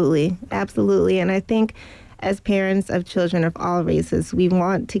 Absolutely. Absolutely. And I think as parents of children of all races, we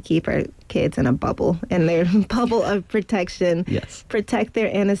want to keep our kids in a bubble, in their bubble of protection. Yes. Protect their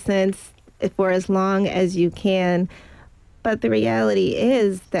innocence for as long as you can. But the reality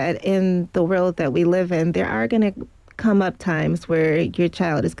is that in the world that we live in, there are going to come up times where your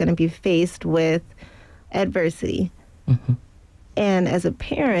child is going to be faced with adversity. And as a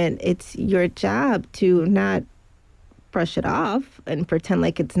parent, it's your job to not brush it off and pretend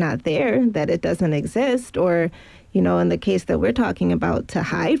like it's not there, that it doesn't exist, or, you know, in the case that we're talking about, to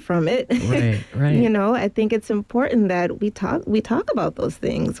hide from it. Right. You know, I think it's important that we talk about those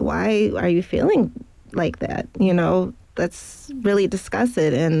things. Why are you feeling like that? You know, let's really discuss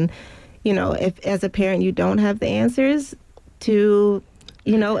it. And, you know, if as a parent you don't have the answers to,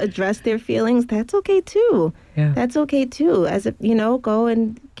 you know, address their feelings, that's okay too. Yeah. That's okay too. As a, you know, go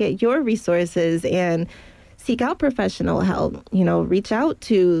and get your resources and seek out professional help. You know, reach out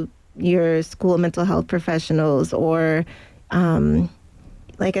to your school mental health professionals, or,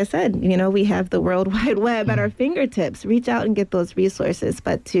 like I said, you know, we have the World Wide Web at our fingertips. Reach out and get those resources.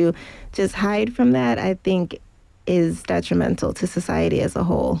 But to just hide from that, I think, is detrimental to society as a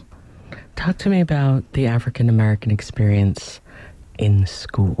whole. Talk to me about the African American experience in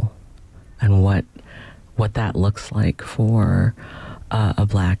school and what that looks like for a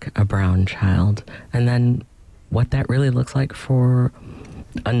Black, a brown child, and then what that really looks like for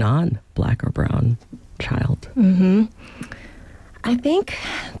a non-Black or brown child. I think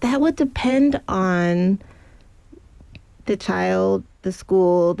that would depend on the child, the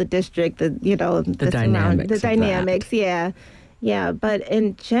school, the district, the dynamics. Yeah. But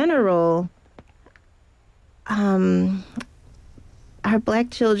in general, our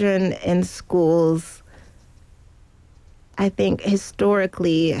Black children in schools, I think,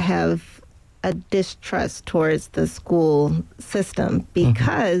 historically have a distrust towards the school system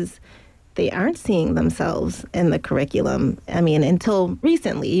because they aren't seeing themselves in the curriculum. I mean, until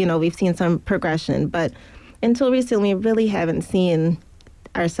recently, you know, we've seen some progression, but until recently, we really haven't seen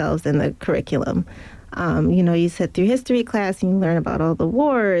ourselves in the curriculum. You know, you sit through history class and you learn about all the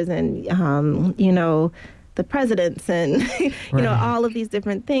wars and, you know, the presidents and, you know, all of these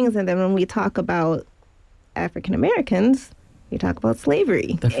different things. And then when we talk about African Americans, we talk about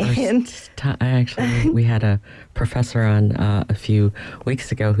slavery. The first time, we had a professor on a few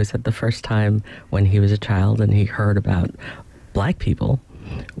weeks ago who said the first time when he was a child and he heard about Black people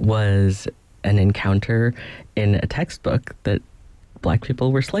was an encounter in a textbook that Black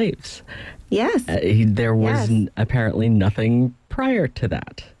people were slaves. Yes. There was apparently nothing prior to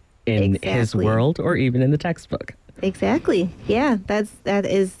that in his world or even in the textbook. Exactly. Yeah, that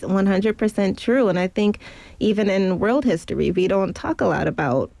is 100% true. And I think even in world history, we don't talk a lot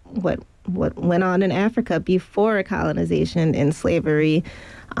about what went on in Africa before colonization and slavery,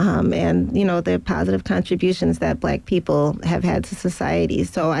 and, you know, the positive contributions that Black people have had to society.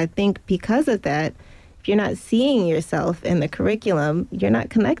 So I think because of that, if you're not seeing yourself in the curriculum, you're not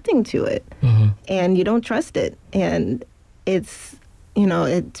connecting to it, and you don't trust it. And it's, you know,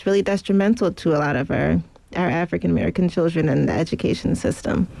 it's really detrimental to a lot of our African-American children in the education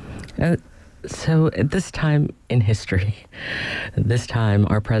system. So at this time in history,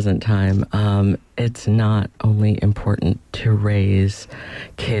 our present time, it's not only important to raise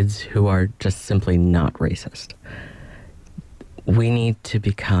kids who are just simply not racist. We need to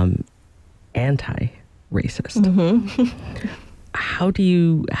become anti-racist. How do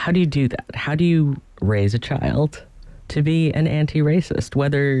you do that? How do you raise a child to be an anti-racist,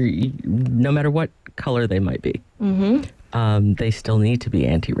 no matter what color they might be? They still need to be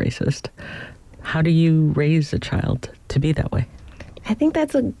anti-racist. How do you raise a child to be that way? I think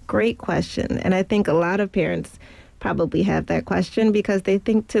that's a great question. And I think a lot of parents probably have that question because they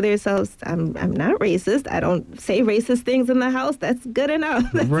think to themselves, I'm not racist. I don't say racist things in the house. That's good enough.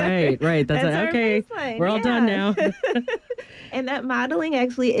 Right. That's okay. We're all done now. And that modeling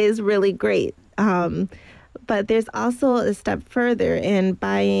actually is really great. But there's also a step further in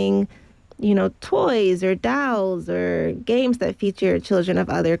buying, you know, toys or dolls or games that feature children of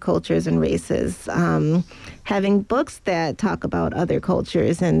other cultures and races, having books that talk about other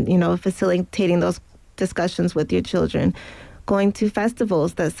cultures and, you know, facilitating those discussions with your children, going to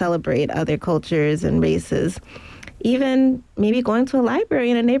festivals that celebrate other cultures and races, even maybe going to a library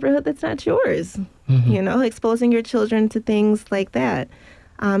in a neighborhood that's not yours, you know, exposing your children to things like that.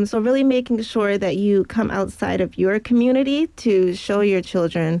 So really making sure that you come outside of your community to show your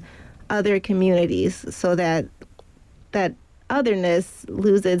children other communities so that that otherness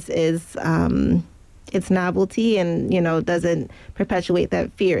loses its its novelty and, doesn't perpetuate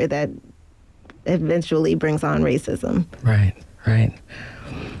that fear that eventually brings on racism. Right.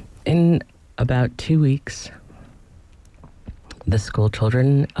 In about 2 weeks, the school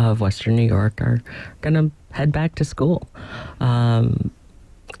children of Western New York are going to head back to school.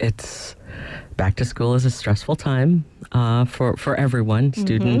 It's back to school is a stressful time for everyone,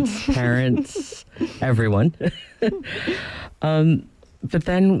 students, parents, everyone. But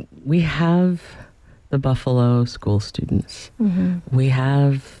then we have the Buffalo school students. We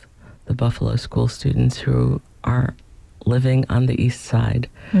have the Buffalo school students who are living on the east side,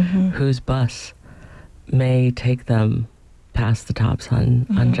 whose bus may take them past the tops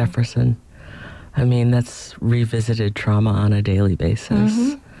on Jefferson. I mean, that's revisited trauma on a daily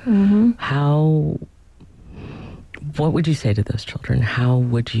basis. What would you say to those children? How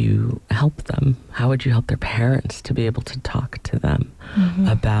would you help them? How would you help their parents to be able to talk to them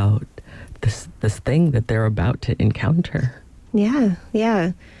about this thing that they're about to encounter? Yeah.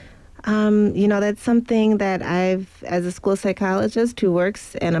 That's something that as a school psychologist who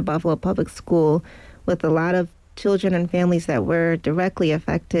works in a Buffalo public school with a lot of children and families that were directly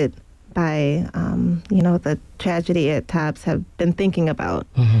affected by, the tragedy at TOPS, have been thinking about.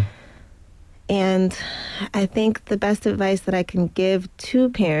 And I think the best advice that I can give to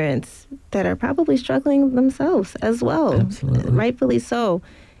parents that are probably struggling themselves as well, rightfully so,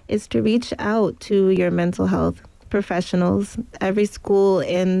 is to reach out to your mental health professionals. Every school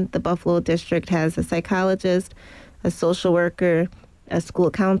in the Buffalo district has a psychologist, a social worker, a school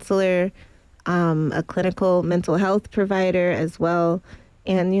counselor, a clinical mental health provider as well.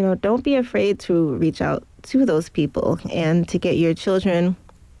 And, don't be afraid to reach out to those people and to get your children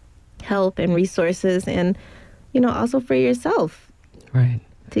help and resources, and also for yourself, right,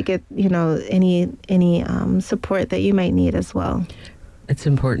 to get any support that you might need as well. It's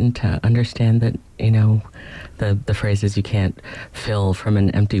important to understand that the phrase is you can't fill from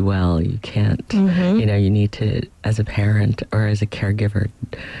an empty well. You can't you need to, as a parent or as a caregiver,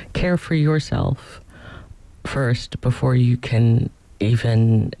 care for yourself first before you can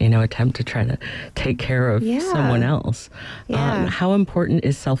even, attempt to try to take care of someone else. How important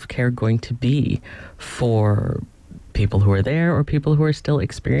is self-care going to be for people who are there or people who are still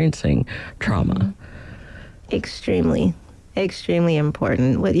experiencing trauma? Extremely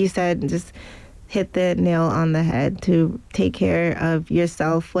important. What you said just hit the nail on the head, to take care of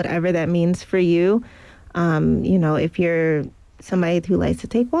yourself, whatever that means for you. If you're somebody who likes to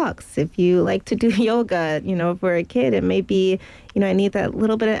take walks, if you like to do yoga, for a kid, it may be, I need that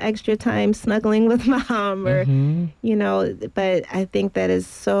little bit of extra time snuggling with mom or, but I think that is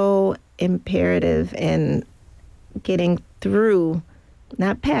so imperative in getting through,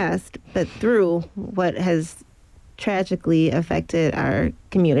 not past, but through what has tragically affected our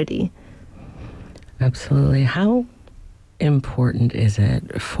community. Absolutely. How important is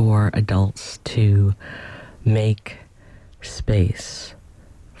it for adults to make space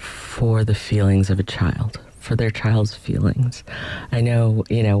for the feelings of a child, for their child's feelings? I know,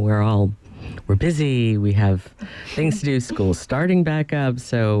 we're busy, we have things to do, school's starting back up,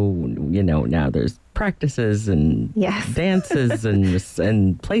 so, now there's practices and dances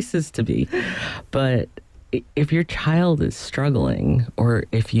and places to be. But if your child is struggling, or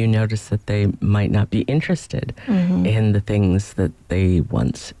if you notice that they might not be interested in the things that they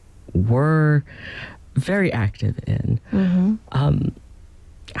once were very active in,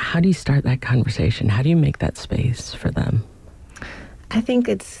 how do you start that conversation? How do you make that space for them? I think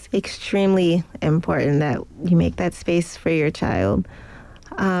it's extremely important that you make that space for your child.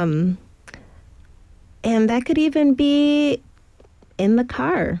 And that could even be in the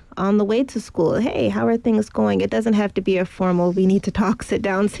car on the way to school. Hey, how are things going? It doesn't have to be a formal, we need to talk, sit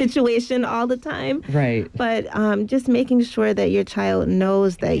down situation all the time. Right. But just making sure that your child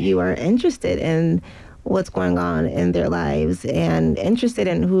knows that you are interested in what's going on in their lives and interested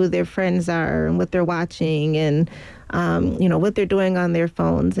in who their friends are and what they're watching and, what they're doing on their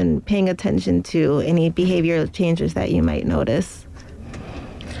phones, and paying attention to any behavioral changes that you might notice.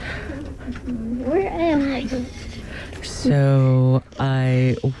 Where am I? So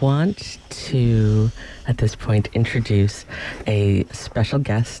I want to, at this point, introduce a special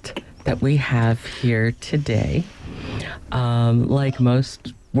guest that we have here today. Like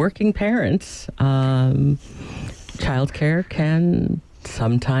most working parents, childcare can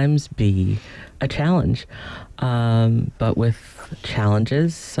sometimes be a challenge. But with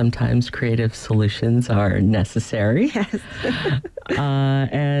challenges, sometimes creative solutions are necessary. Yes.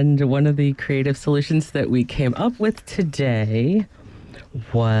 And one of the creative solutions that we came up with today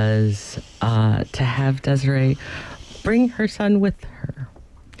was to have Desiree bring her son with her.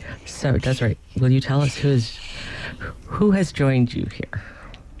 So, Desiree, will you tell us who has joined you here?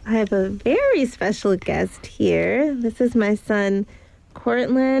 I have a very special guest here. This is my son,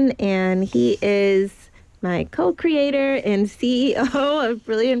 Cortland, and he is my co-creator and CEO of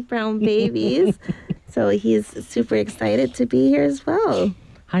Brilliant Brown Babies. So he's super excited to be here as well.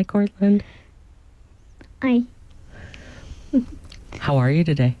 Hi, Cortland. Hi. How are you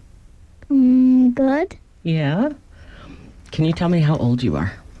today? Good. Yeah? Can you tell me how old you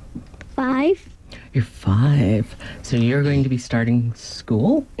are? 5. You're 5. So you're going to be starting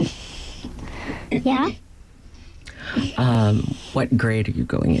school? Yeah. What grade are you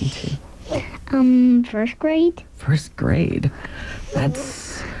going into? First grade. First grade.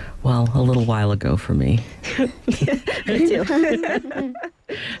 That's, well, a little while ago for me. Me too.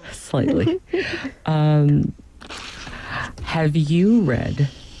 Slightly. Have you read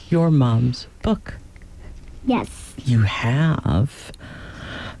your mom's book? Yes. You have.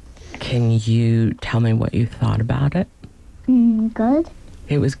 Can you tell me what you thought about it? Good.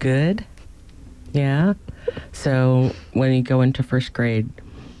 It was good? Yeah? So when you go into first grade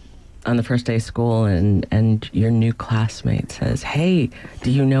on the first day of school and your new classmate says, "Hey,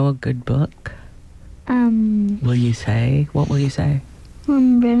 do you know a good book?" Will you say? What will you say?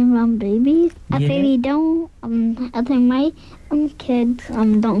 Brilliant Brown Babies. I Yeah. think we don't. I think my kids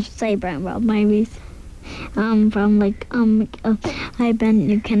don't say Brilliant Brown Babies. From like I've been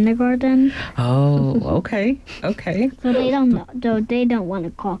in kindergarten. Oh, okay. Okay. So they don't know. They don't want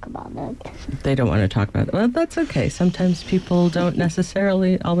to talk about it. They don't want to talk about it. Well, that's okay. Sometimes people don't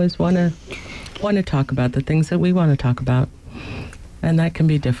necessarily always want to talk about the things that we want to talk about. And that can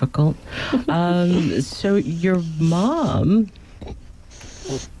be difficult. So your mom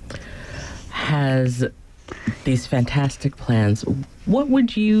has these fantastic plans. What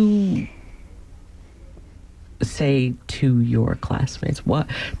would you say to your classmates?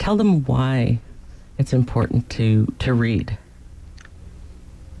 Tell them why it's important to read.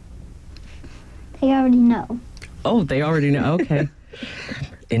 They already know. Oh, they already know. Okay.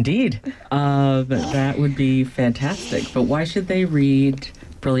 Indeed. That would be fantastic. But why should they read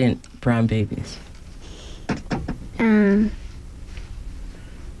Brilliant Brown Babies?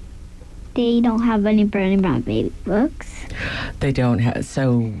 They don't have any Brilliant Brown Baby books. They don't have.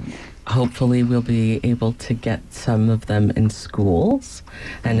 So hopefully we'll be able to get some of them in schools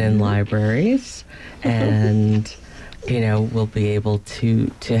and in libraries. And, we'll be able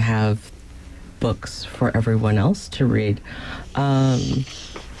to have books for everyone else to read.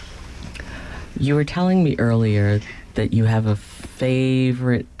 You were telling me earlier that you have a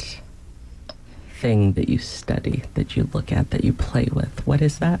favorite thing that you study, that you look at, that you play with. What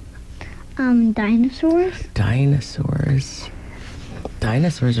is that? Dinosaurs. Dinosaurs.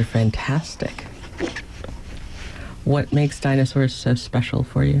 Dinosaurs are fantastic. What makes dinosaurs so special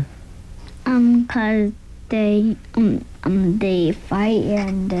for you? 'Cause they fight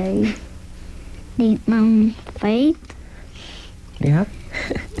and they fight. Yeah.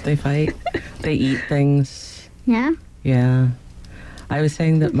 They fight. They eat things. Yeah. Yeah. I was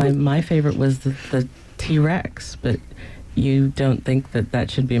saying that my favorite was the T-Rex, but you don't think that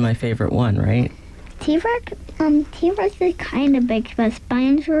should be my favorite one, right? T-Rex is kind of big, but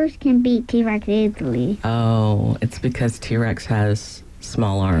dinosaurs can beat T-Rex easily. Oh, it's because T-Rex has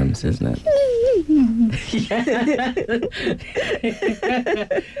small arms, isn't it?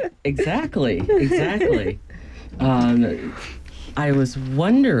 Exactly. I was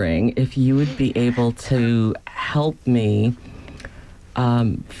wondering if you would be able to help me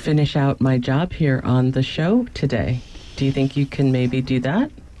finish out my job here on the show today. Do you think you can maybe do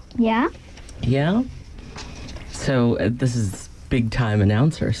that? Yeah. Yeah? So this is big time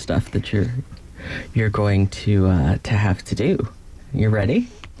announcer stuff that you're going to have to do. You ready?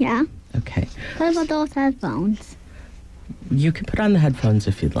 Yeah. Okay. What about those headphones? You can put on the headphones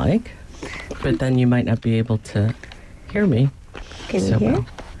if you'd like, but then you might not be able to hear me. Can you hear? Well.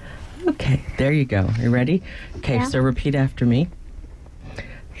 Okay, there you go. You ready? Okay, Yeah. so repeat after me.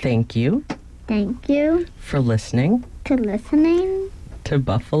 Thank you. Thank you for listening. To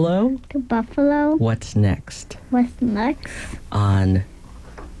Buffalo. What's next? What's next? On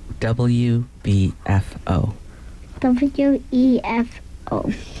WBFO.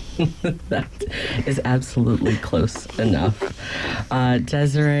 WEFO. That is absolutely close enough.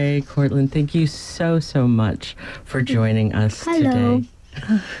 Desiree, Cortland, thank you so much for joining us Hello. today.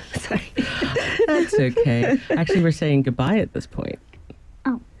 Sorry. That's okay. Actually, we're saying goodbye at this point.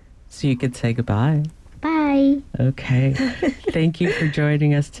 Oh. So you could say goodbye. Bye. Okay. Thank you for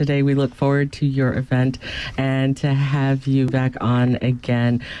joining us today. We look forward to your event and to have you back on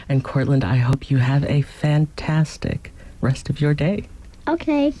again. And Cortland, I hope you have a fantastic rest of your day.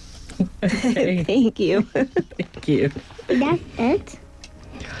 Okay. Okay. Thank you. Thank you. That's it?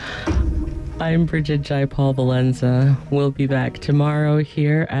 I'm Brigid Jaipaul-Valenza. We'll be back tomorrow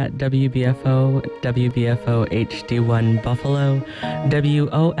here at WBFO HD1 Buffalo,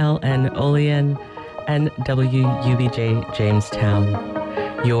 WOLN Olean, and WUBJ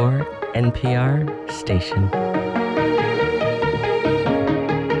Jamestown, your NPR station.